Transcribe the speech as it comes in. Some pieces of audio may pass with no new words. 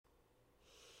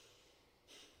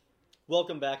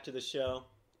Welcome back to the show.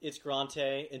 It's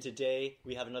Grante, and today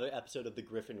we have another episode of the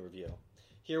Griffin Review.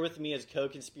 Here with me is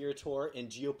co-conspirator and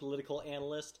geopolitical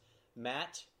analyst,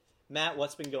 Matt. Matt,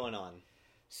 what's been going on?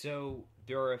 So,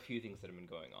 there are a few things that have been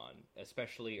going on,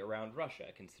 especially around Russia,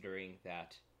 considering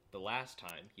that the last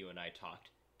time you and I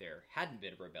talked, there hadn't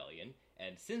been a rebellion,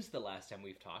 and since the last time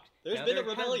we've talked, There's been a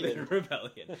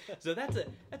rebellion. So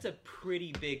that's a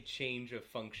pretty big change of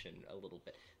function, a little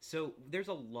bit. So there's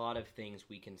a lot of things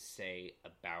we can say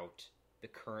about the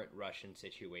current Russian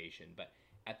situation, but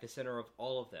at the center of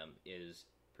all of them is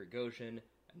Prigozhin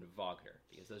and Wagner,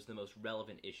 because those are the most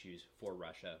relevant issues for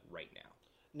Russia right now.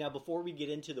 Now, before we get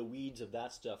into the weeds of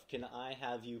that stuff, can I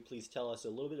have you please tell us a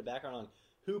little bit of background on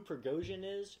who Prigozhin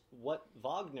is, what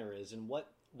Wagner is, and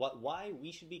why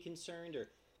we should be concerned, or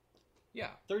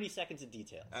 30 seconds of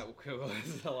details. Okay, well,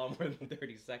 this is a lot more than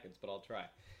 30 seconds, but I'll try.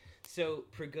 So,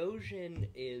 Prigozhin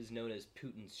is known as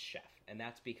Putin's chef, and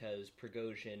that's because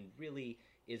Prigozhin really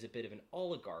is a bit of an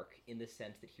oligarch in the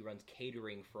sense that he runs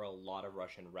catering for a lot of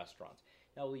Russian restaurants.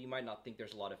 Now, while you might not think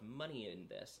there's a lot of money in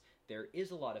this, there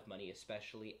is a lot of money,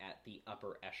 especially at the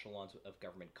upper echelons of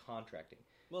government contracting.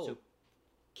 Whoa. So,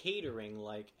 catering,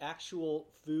 like actual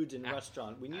foods in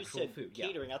restaurant. When you said food,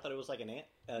 catering, I thought it was like an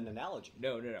analogy.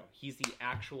 No. He's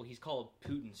called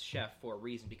Putin's chef for a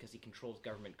reason, because he controls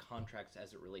government contracts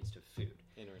as it relates to food.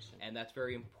 Interesting. And that's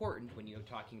very important when you're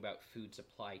talking about food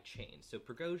supply chains. So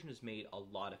Prigozhin has made a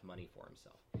lot of money for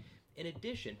himself. In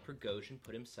addition, Prigozhin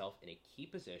put himself in a key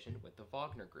position with the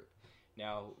Wagner Group.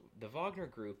 Now, the Wagner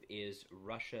Group is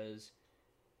Russia's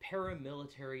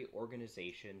paramilitary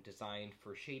organization designed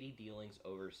for shady dealings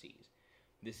overseas.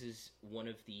 This is one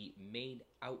of the main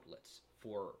outlets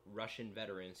for Russian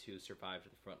veterans who survived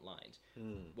the front lines.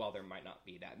 While there might not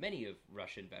be that many of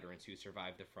Russian veterans who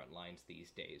survive the front lines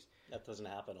these days. That doesn't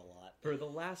happen a lot. For the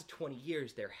last 20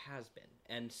 years, there has been.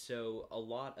 And so a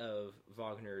lot of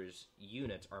Wagner's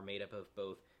units are made up of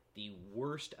both the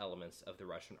worst elements of the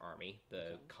Russian army,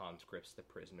 the conscripts, the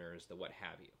prisoners, the what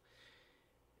have you,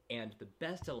 and the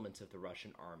best elements of the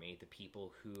Russian army, the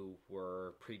people who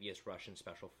were previous Russian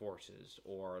special forces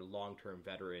or long-term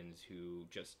veterans who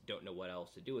just don't know what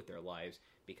else to do with their lives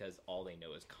because all they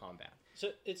know is combat. So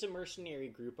it's a mercenary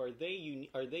group. Are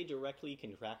they directly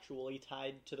contractually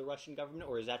tied to the Russian government,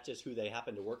 or is that just who they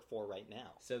happen to work for right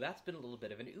now? So that's been a little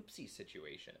bit of an oopsie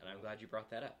situation, and I'm glad you brought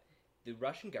that up. The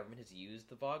Russian government has used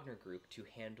the Wagner Group to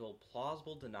handle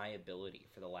plausible deniability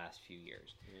for the last few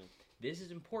years. Yeah. This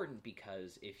is important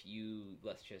because if you,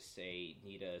 let's just say,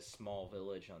 need a small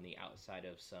village on the outside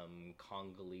of some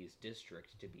Congolese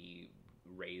district to be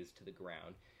razed to the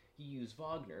ground, you use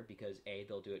Wagner because, A,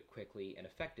 they'll do it quickly and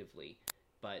effectively,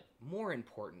 but more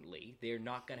importantly, they're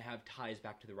not going to have ties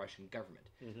back to the Russian government.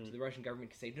 Mm-hmm. So the Russian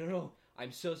government can say, no,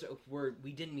 I'm so sorry,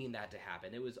 we didn't mean that to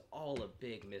happen. It was all a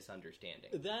big misunderstanding.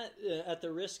 That, at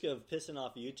the risk of pissing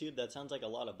off YouTube, that sounds like a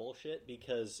lot of bullshit,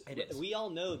 because we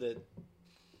all know that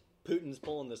Putin's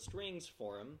pulling the strings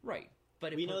for him. Right.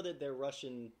 But we know that they're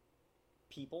Russian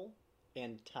people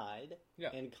and tied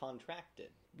and contracted.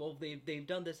 Well, they've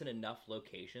done this in enough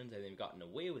locations, and they've gotten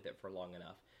away with it for long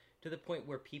enough, to the point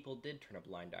where people did turn a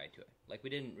blind eye to it. Like, we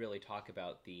didn't really talk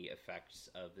about the effects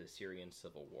of the Syrian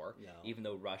civil war, even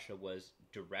though Russia was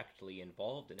directly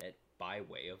involved in it by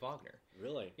way of Wagner.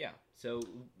 Really? Yeah. So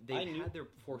they've had their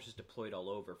forces deployed all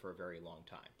over for a very long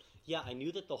time. Yeah, I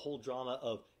knew that the whole drama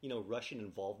of, Russian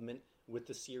involvement with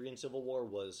the Syrian civil war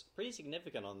was pretty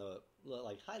significant on the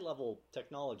high-level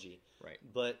technology. Right.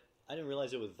 But I didn't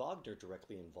realize it was Wagner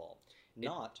directly involved,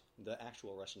 not the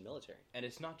actual Russian military. And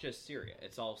it's not just Syria.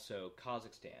 It's also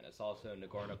Kazakhstan. It's also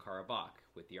Nagorno-Karabakh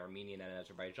with the Armenian and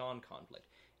Azerbaijan conflict.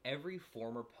 Every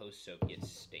former post-Soviet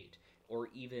state, or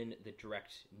even the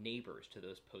direct neighbors to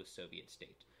those post-Soviet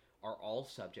states, are all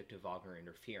subject to Wagner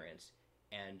interference,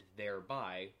 and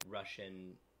thereby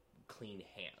Russian clean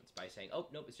hands by saying, oh,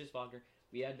 nope, it's just Wagner.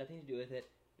 We had nothing to do with it.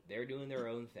 They're doing their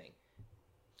own thing.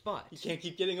 But you can't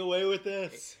keep getting away with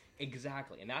this.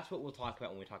 Exactly, and that's what we'll talk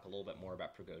about when we talk a little bit more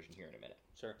about Prigozhin here in a minute.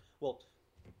 Sure. Well,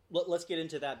 let's get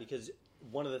into that, because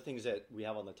one of the things that we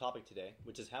have on the topic today,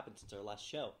 which has happened since our last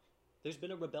show, there's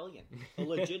been a rebellion, a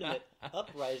legitimate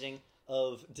uprising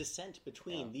of dissent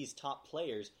between these top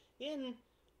players in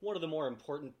one of the more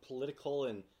important political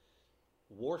and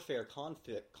warfare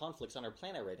conflicts on our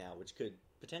planet right now, which could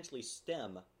potentially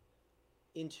stem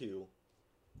into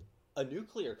a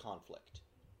nuclear conflict.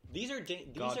 These are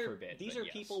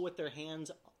people with their hands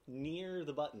near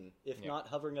the button, if not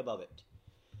hovering above it.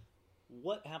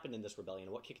 What happened in this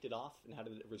rebellion? What kicked it off, and how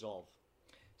did it resolve?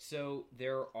 So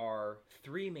there are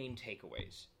three main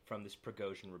takeaways from this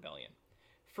Prigozhin rebellion.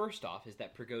 First off is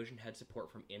that Prigozhin had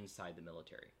support from inside the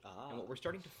military. And what we're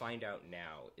starting to find out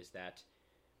now is that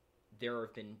there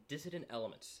have been dissident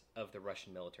elements of the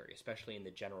Russian military, especially in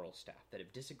the general staff, that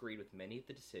have disagreed with many of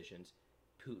the decisions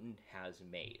Putin has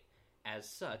made. As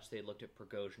such, they looked at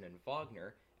Prigozhin and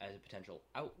Wagner as a potential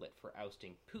outlet for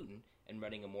ousting Putin and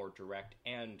running a more direct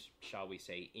and, shall we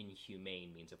say,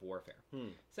 inhumane means of warfare.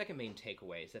 Second main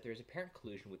takeaway is that there's apparent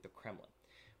collusion with the Kremlin.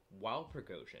 While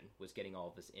Prigozhin was getting all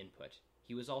of this input,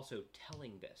 he was also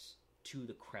telling this to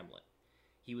the Kremlin.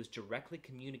 He was directly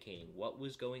communicating what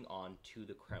was going on to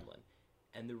the Kremlin.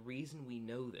 And the reason we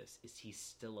know this is he's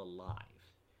still alive.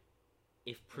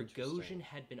 If Prigozhin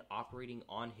had been operating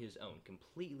on his own,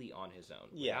 completely on his own,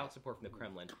 without support from the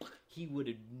Kremlin, he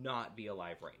would not be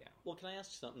alive right now. Well, can I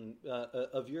ask something?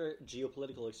 Of your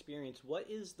geopolitical experience, what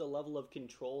is the level of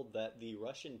control that the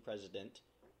Russian president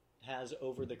has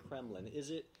over the Kremlin? Is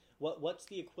it what's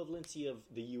the equivalency of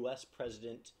the U.S.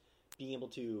 president being able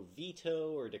to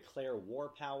veto or declare war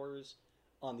powers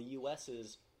on the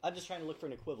U.S.'s? I'm just trying to look for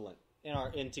an equivalent,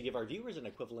 and to give our viewers an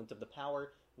equivalent of the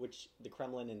power which the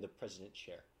Kremlin and the president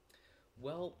share.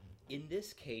 Well, in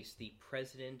this case, the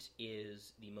president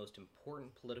is the most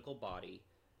important political body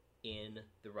in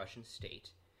the Russian state,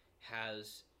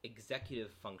 has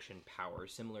executive function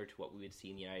powers similar to what we would see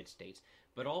in the United States,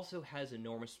 but also has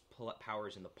enormous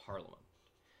powers in the parliament.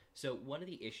 So one of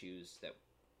the issues that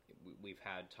we've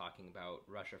had talking about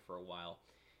Russia for a while,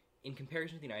 in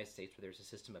comparison to the United States, where there's a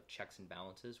system of checks and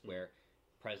balances, where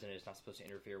president is not supposed to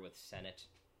interfere with Senate,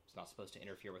 is not supposed to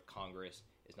interfere with Congress,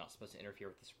 is not supposed to interfere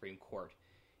with the Supreme Court.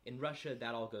 In Russia,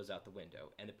 that all goes out the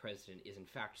window, and the president is in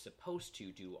fact supposed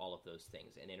to do all of those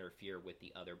things and interfere with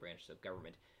the other branches of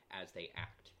government as they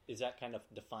act. Is that kind of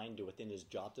defined within his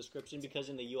job description? Because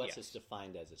in the U.S. it's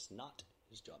defined as it's not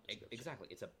his job description. Exactly.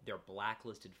 They're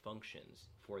blacklisted functions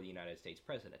for the United States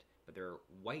president, but they're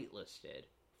whitelisted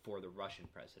for the Russian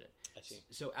president. I see.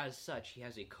 So as such, he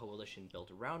has a coalition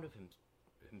built around of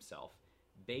himself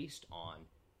based on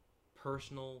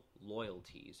personal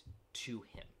loyalties to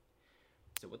him.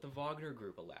 So what the Wagner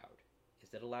Group allowed is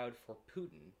that allowed for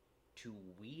Putin to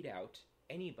weed out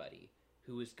anybody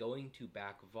who is going to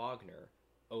back Wagner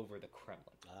over the Kremlin.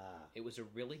 It was a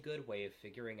really good way of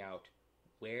figuring out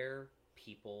where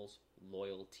people's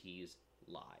loyalties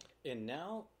lied. And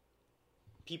now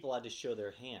people had to show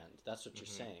their hand. That's what you're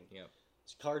saying. Yep.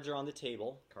 So cards are on the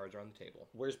table. Cards are on the table.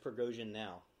 Where's Prigozhin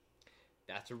now?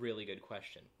 That's a really good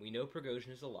question. We know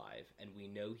Prigozhin is alive, and we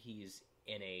know he's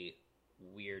in a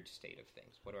weird state of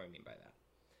things. What do I mean by that?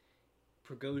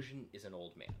 Prigozhin is an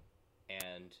old man,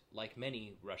 and like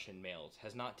many Russian males,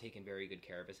 has not taken very good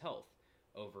care of his health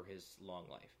over his long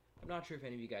life. I'm not sure if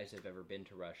any of you guys have ever been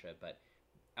to Russia, but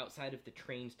outside of the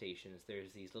train stations,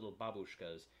 there's these little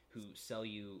babushkas who sell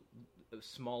you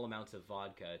small amounts of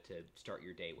vodka to start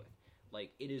your day with.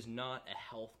 Like, it is not a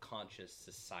health-conscious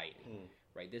society,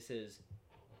 right? This is,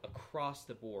 across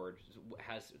the board,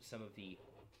 has some of the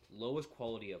lowest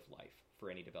quality of life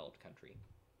for any developed country,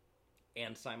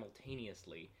 and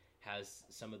simultaneously has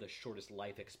some of the shortest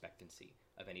life expectancy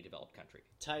of any developed country.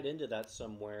 Tied into that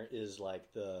somewhere is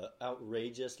like the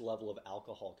outrageous level of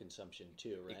alcohol consumption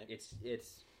too, right? It's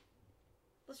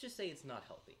let's just say it's not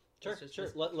healthy. Sure.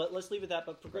 Let's leave it at that.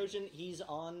 But Prigozhin, he's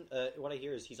on. What I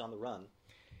hear is he's on the run.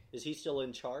 Is he still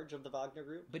in charge of the Wagner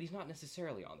Group? But he's not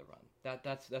necessarily on the run.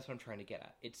 That's what I'm trying to get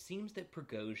at. It seems that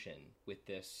Prigozhin, with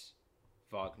this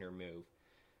Wagner move,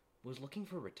 was looking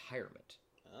for retirement.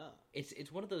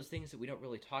 It's one of those things that we don't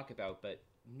really talk about, but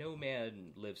no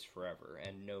man lives forever,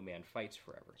 and no man fights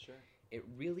forever. Sure. It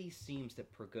really seems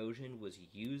that Prigozhin was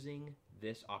using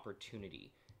this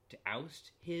opportunity to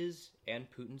oust his and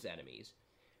Putin's enemies,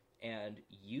 and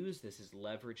use this as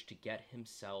leverage to get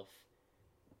himself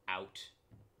out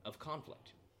of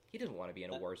conflict. He doesn't want to be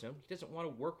in a war zone. He doesn't want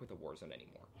to work with a war zone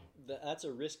anymore. That's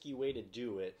a risky way to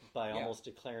do it, by almost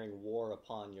declaring war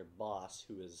upon your boss,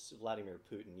 who is Vladimir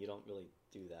Putin. You don't really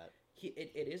do that.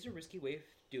 It is a risky way of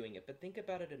doing it, but think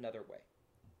about it another way.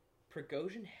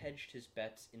 Prigozhin hedged his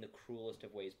bets in the cruelest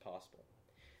of ways possible.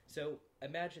 So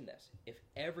imagine this. If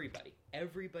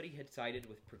everybody had sided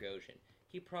with Prigozhin,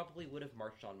 he probably would have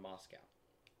marched on Moscow.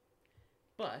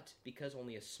 But because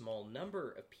only a small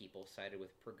number of people sided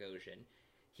with Prigozhin,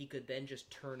 he could then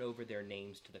just turn over their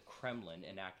names to the Kremlin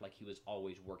and act like he was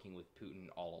always working with Putin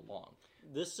all along.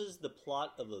 This is the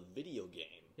plot of a video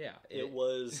game. Yeah. It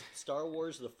was Star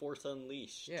Wars The Force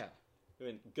Unleashed. Yeah. I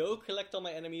mean, go collect all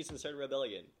my enemies and start a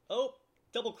rebellion. Oh,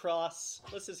 double cross.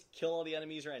 Let's just kill all the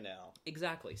enemies right now.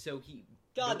 Exactly. So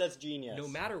that's genius. No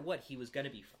matter what, he was going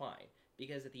to be fine.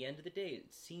 Because at the end of the day,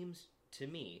 it seems to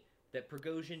me that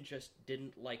Prigozhin just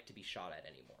didn't like to be shot at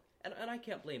anymore. And I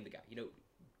can't blame the guy.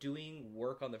 Doing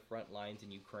work on the front lines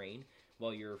in Ukraine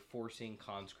while you're forcing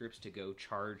conscripts to go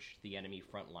charge the enemy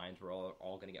front lines where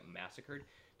all going to get massacred,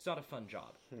 it's not a fun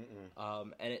job.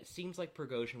 And it seems like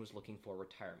Prigozhin was looking for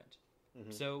retirement.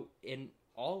 So in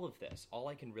all of this, all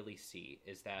I can really see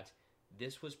is that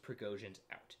this was Prigozhin's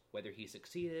out. Whether he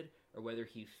succeeded or whether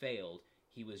he failed,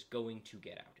 he was going to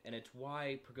get out. And it's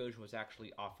why Prigozhin was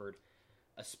actually offered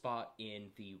a spot in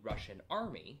the Russian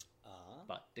army,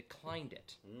 but declined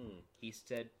it. He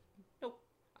said, nope,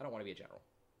 I don't want to be a general.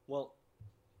 Well,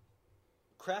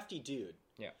 crafty dude.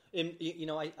 Yeah. And,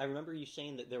 I remember you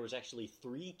saying that there was actually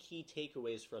 3 key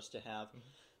takeaways for us to have.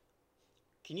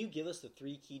 Can you give us the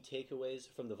 3 key takeaways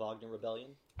from the Wagner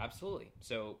Rebellion? Absolutely.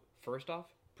 So, first off,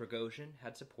 Prigozhin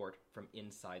had support from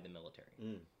inside the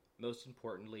military. Most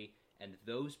importantly, and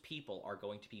those people are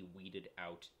going to be weeded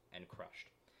out and crushed.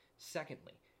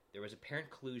 Secondly, there was apparent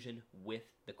collusion with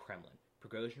the Kremlin.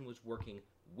 Prigozhin was working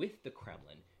with the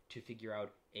Kremlin to figure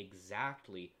out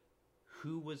exactly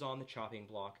who was on the chopping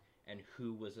block and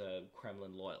who was a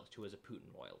Kremlin loyalist, who was a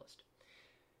Putin loyalist.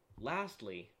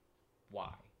 Lastly,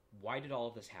 why? Why did all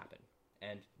of this happen?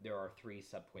 And there are 3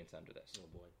 subpoints under this. Oh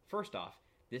boy. First off,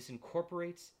 this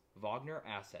incorporates Wagner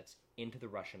assets into the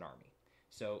Russian army.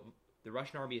 So the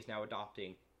Russian army is now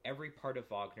adopting every part of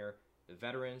Wagner, the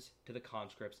veterans to the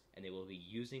conscripts, and they will be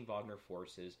using Wagner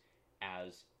forces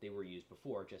as they were used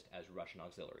before, just as Russian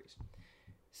auxiliaries.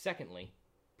 Secondly,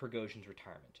 Prigozhin's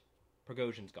retirement.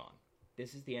 Prigozhin's gone.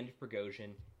 This is the end of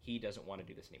Prigozhin. He doesn't want to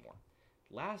do this anymore.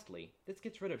 Lastly, this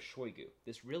gets rid of Shoigu.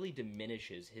 This really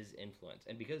diminishes his influence.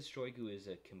 And because Shoigu is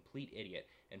a complete idiot,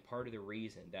 and part of the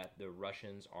reason that the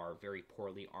Russians are very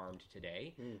poorly armed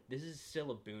today, this is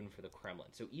still a boon for the Kremlin.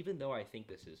 So even though I think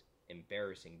this is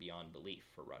embarrassing beyond belief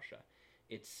for Russia,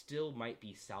 it still might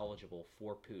be salvageable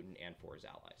for Putin and for his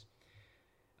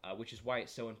allies. Which is why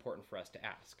it's so important for us to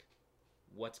ask,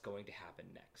 what's going to happen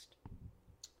next?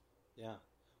 Yeah.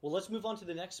 Well, let's move on to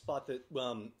the next spot that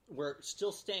we're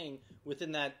still staying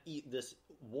within this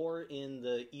war in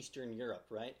the Eastern Europe,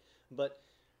 right? But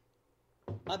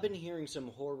I've been hearing some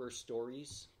horror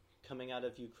stories coming out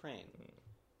of Ukraine.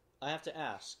 I have to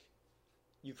ask,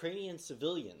 Ukrainian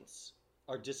civilians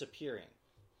are disappearing.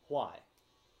 Why?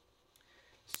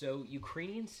 So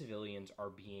Ukrainian civilians are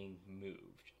being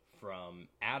moved from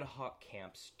ad hoc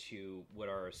camps to what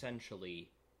are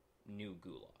essentially new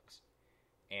gulags.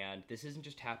 And this isn't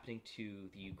just happening to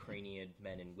the Ukrainian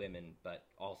men and women, but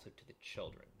also to the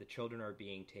children. The children are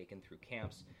being taken through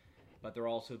camps, but they're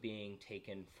also being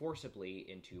taken forcibly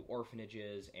into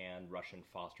orphanages and Russian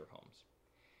foster homes.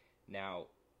 Now,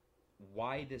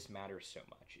 why this matters so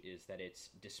much is that it's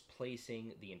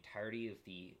displacing the entirety of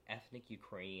the ethnic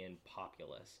Ukrainian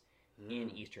populace in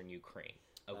eastern Ukraine.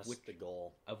 That's the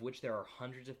goal. Of which there are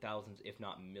hundreds of thousands, if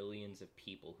not millions, of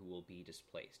people who will be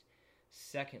displaced.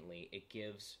 Secondly, it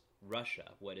gives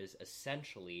Russia what is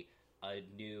essentially a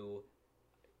new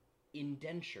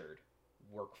indentured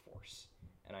workforce.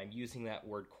 And I'm using that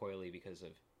word coyly because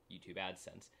of YouTube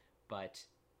AdSense, but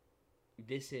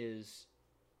this is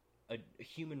a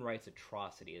human rights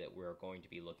atrocity that we're going to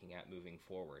be looking at moving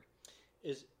forward.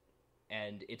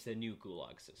 And it's a new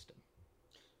gulag system.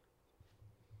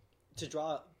 To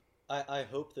draw, I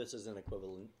hope this is an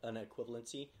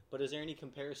equivalency, but is there any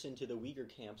comparison to the Uyghur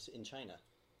camps in China?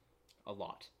 A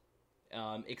lot.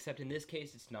 Except in this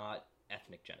case, it's not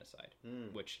ethnic genocide,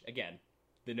 which, again,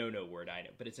 the no-no word, I know.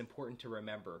 But it's important to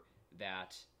remember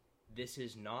that this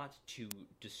is not to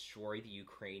destroy the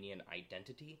Ukrainian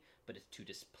identity, but it's to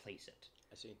displace it.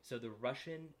 I see. So the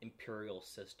Russian imperial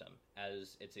system,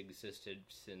 as it's existed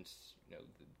since the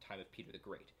time of Peter the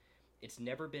Great, it's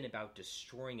never been about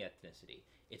destroying ethnicity.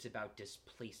 It's about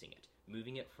displacing it,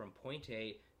 moving it from point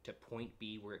A to point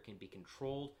B where it can be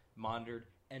controlled, monitored,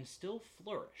 and still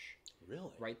flourish.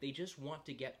 Really? Right? They just want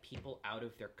to get people out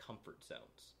of their comfort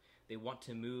zones. They want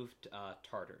to move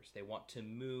Tartars. They want to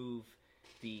move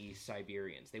the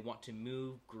Siberians. They want to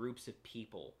move groups of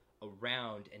people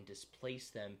around and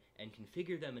displace them and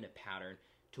configure them in a pattern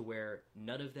to where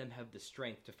none of them have the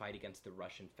strength to fight against the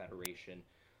Russian Federation,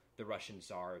 the Russian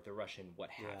Tsar, the Russian what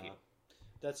have you.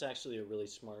 That's actually a really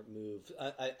smart move.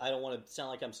 I don't want to sound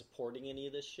like I'm supporting any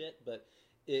of this shit, but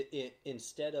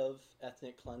instead of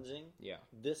ethnic cleansing,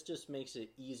 this just makes it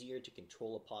easier to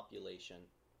control a population.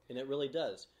 And it really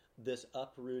does. This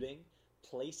uprooting,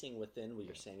 placing within what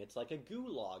you're saying, it's like a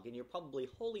gulag, and you're probably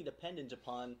wholly dependent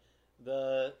upon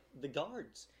the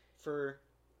guards for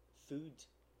food.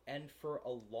 And for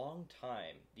a long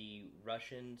time, the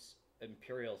Russians'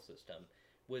 imperial system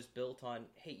was built on,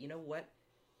 hey, you know what?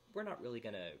 We're not really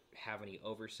going to have any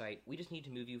oversight. We just need to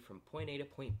move you from point A to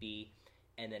point B,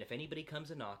 And then if anybody comes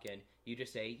a knocking, you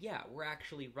just say, yeah, we're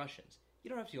actually Russians. You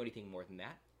don't have to do anything more than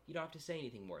that. You don't have to say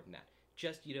anything more than that.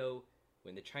 Just,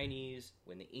 when the Chinese,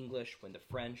 when the English, when the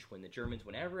French, when the Germans,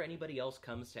 whenever anybody else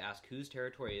comes to ask whose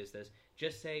territory is this,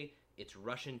 just say it's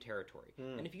Russian territory.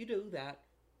 And if you do that,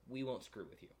 we won't screw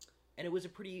with you. And it was a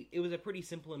pretty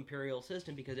simple imperial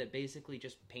system because it basically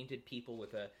just painted people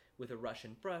with a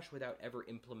Russian brush without ever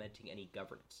implementing any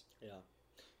governance. Yeah.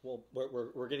 Well,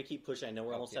 we're going to keep pushing. I know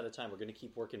we're almost out of time. We're going to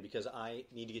keep working because I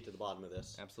need to get to the bottom of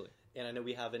this. Absolutely. And I know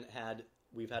we've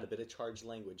had a bit of charged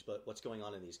language, but what's going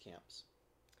on in these camps?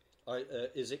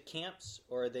 Is it camps,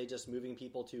 or are they just moving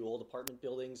people to old apartment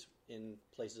buildings in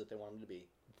places that they want them to be?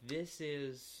 This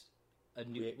is a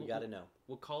new... We got to know.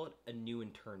 We'll call it a new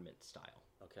internment style.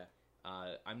 Okay.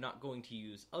 I'm not going to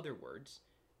use other words,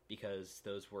 because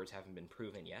those words haven't been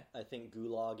proven yet. I think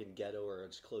gulag and ghetto are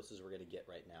as close as we're going to get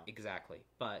right now. Exactly.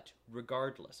 But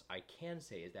regardless, I can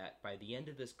say that by the end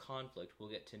of this conflict, we'll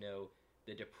get to know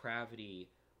the depravity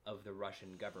of the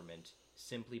Russian government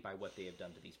simply by what they have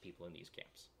done to these people in these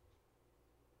camps.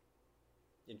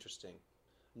 Interesting.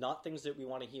 Not things that we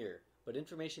want to hear, but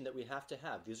information that we have to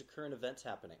have. These are current events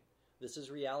happening. This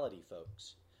is reality,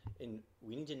 folks. And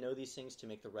we need to know these things to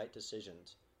make the right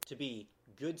decisions, to be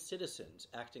good citizens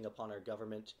acting upon our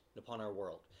government and upon our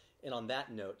world. And on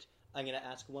that note, I'm going to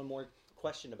ask one more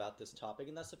question about this topic,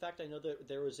 and that's the fact I know that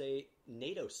there was a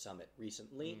NATO summit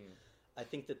recently. I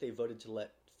think that they voted to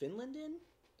let Finland in.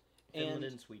 Finland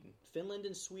and Sweden. Finland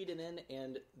and Sweden in,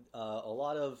 and a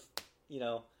lot of,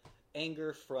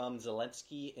 anger from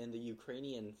Zelensky and the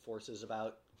Ukrainian forces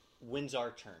about when's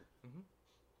our turn.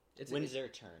 When's their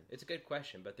turn? It's a good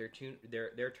question, but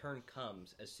their turn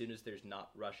comes as soon as there's not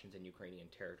Russians in Ukrainian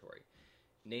territory.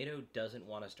 NATO doesn't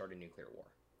want to start a nuclear war.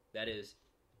 That is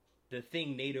the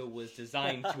thing NATO was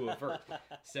designed to avert.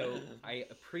 So I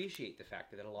appreciate the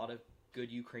fact that a lot of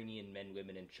good Ukrainian men,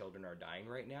 women, and children are dying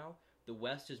right now. The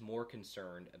West is more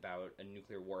concerned about a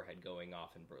nuclear warhead going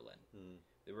off in Berlin.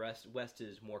 The West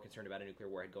is more concerned about a nuclear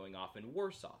warhead going off in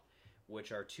Warsaw,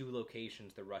 which are two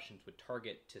locations the Russians would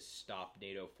target to stop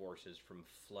NATO forces from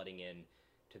flooding in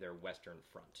to their western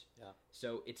front. Yeah.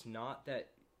 So it's not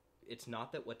that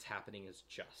what's happening is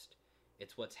just.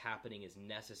 It's what's happening is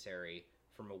necessary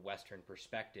from a Western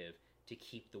perspective to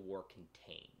keep the war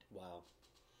contained. Wow.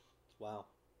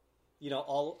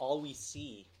 All we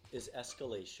see is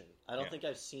escalation. I don't think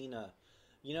I've seen a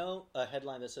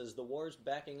headline that says the war's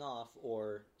backing off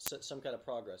or some kind of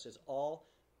progress. It's all,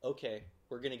 okay,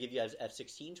 we're going to give you guys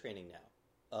F-16 training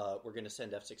now. We're going to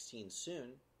send F-16 soon.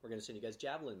 We're going to send you guys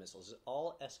Javelin missiles. It's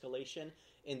all escalation,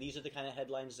 and these are the kind of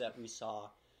headlines that we saw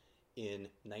in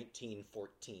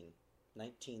 1914,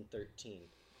 1913.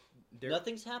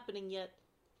 Nothing's happening yet,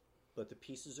 but the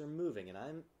pieces are moving, and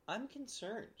I'm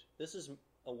concerned. This is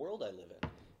a world I live in.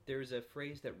 There's a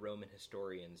phrase that Roman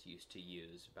historians used to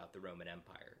use about the Roman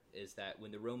Empire, is that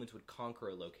when the Romans would conquer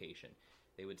a location,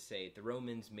 they would say the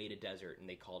Romans made a desert and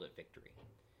they called it victory,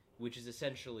 which is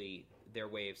essentially their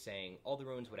way of saying all the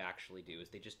Romans would actually do is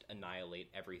they just annihilate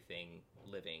everything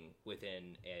living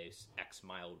within a X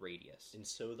mile radius. And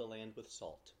sow the land with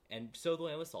salt. And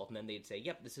then they'd say,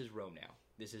 yep, this is Rome now.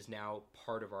 This is now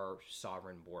part of our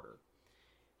sovereign border.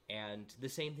 And the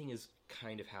same thing is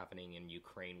kind of happening in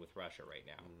Ukraine with Russia right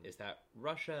now, is that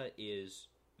Russia is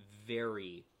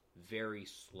very, very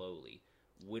slowly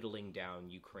whittling down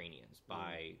Ukrainians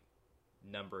by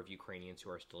number of Ukrainians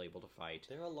who are still able to fight.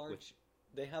 They're a large...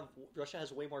 Russia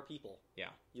has way more people. Yeah.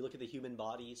 You look at the human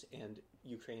bodies, and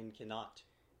Ukraine cannot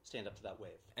stand up to that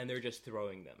wave. And they're just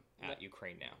throwing them at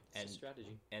Ukraine now. It's a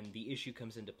strategy. And the issue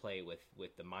comes into play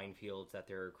with the minefields that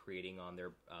they're creating on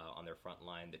their front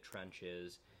line, the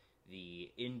trenches,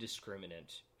 the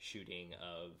indiscriminate shooting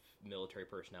of military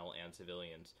personnel and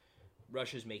civilians.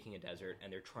 Russia's making a desert,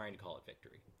 and they're trying to call it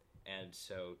victory. And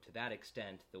so, to that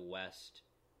extent, the West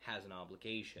has an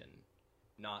obligation,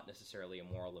 not necessarily a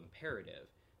moral imperative,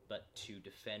 but to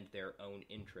defend their own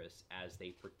interests as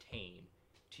they pertain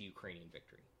to Ukrainian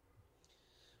victory.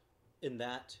 And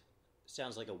that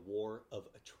sounds like a war of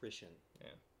attrition. Yeah.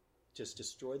 Just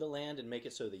destroy the land and make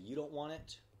it so that you don't want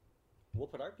it. We'll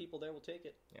put our people there, we'll take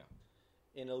it. Yeah.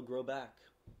 And it'll grow back.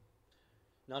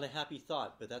 Not a happy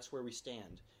thought, but that's where we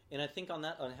stand. And I think on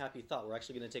that unhappy thought, we're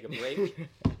actually going to take a break,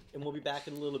 and we'll be back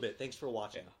in a little bit. Thanks for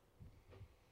watching. Yeah.